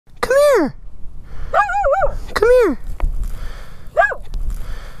Come here.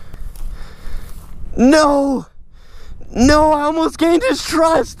 No! No, I almost gained his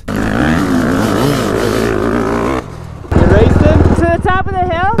trust. You raced him? To the top of the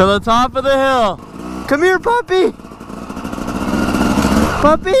hill? To the top of the hill. Come here, puppy.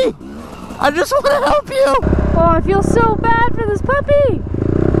 Puppy, I just want to help you. Oh, I feel so bad for this puppy.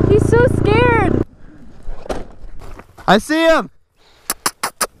 He's so scared. I see him.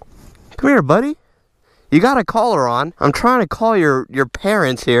 Come here, buddy. You got a collar on. I'm trying to call your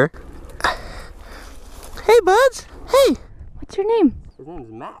parents here. Hey, buds. Hey. What's your name? His name's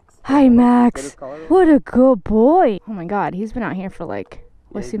Max. Hi, Max. What a good boy. Oh my God, he's been out here for like,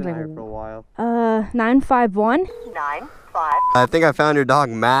 what seems like for a while. 951. 9-5. I think I found your dog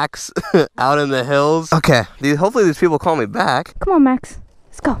Max out in the hills. Okay, hopefully these people call me back. Come on, Max.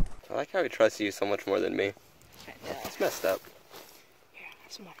 Let's go. I like how he trusts you so much more than me. It's messed up. Here,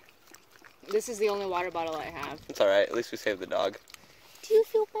 have some water. This is the only water bottle I have. It's alright, at least we saved the dog. Do you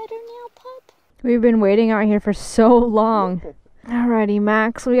feel better now, pup? We've been waiting out here for so long. Alrighty,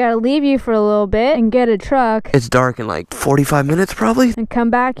 Max, we gotta leave you for a little bit and get a truck. It's dark in like 45 minutes probably. And come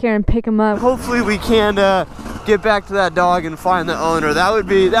back here and pick him up. Hopefully we can get back to that dog and find the owner. That would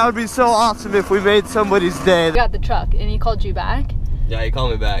be so awesome if we made somebody's day. We got the truck and he called you back? Yeah, he called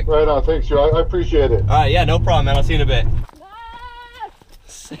me back. Right on, thanks, Joe. I appreciate it. Alright, yeah, no problem, man. I'll see you in a bit.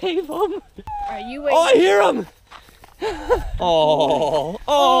 Save him. Are you waiting? Oh, I hear him. Oh,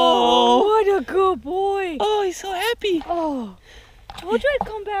 what a good boy. oh, he's so happy. Oh, I told you I'd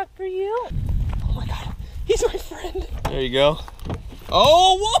come back for you. Oh my God, he's my friend. There you go.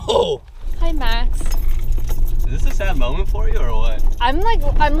 Oh, whoa. Hi, Max. Is this a sad moment for you or what? I'm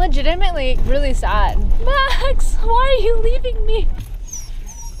legitimately really sad. Max, why are you leaving me?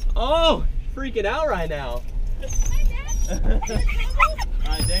 Oh, freaking out right now.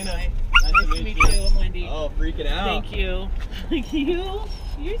 Hi, Dana. Nice to meet you. I'm Wendy. Oh, freaking out. Thank you. Thank you.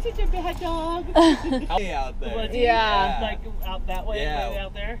 You're such a bad dog. Way out there. Was he? Yeah. Like out that way, Yeah. way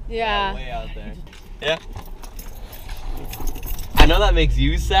out there? Yeah. Way out there. Yeah. I know that makes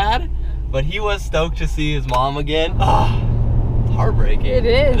you sad, but he was stoked to see his mom again. Oh, it's heartbreaking. It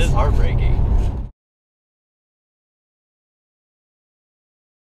is. It is heartbreaking.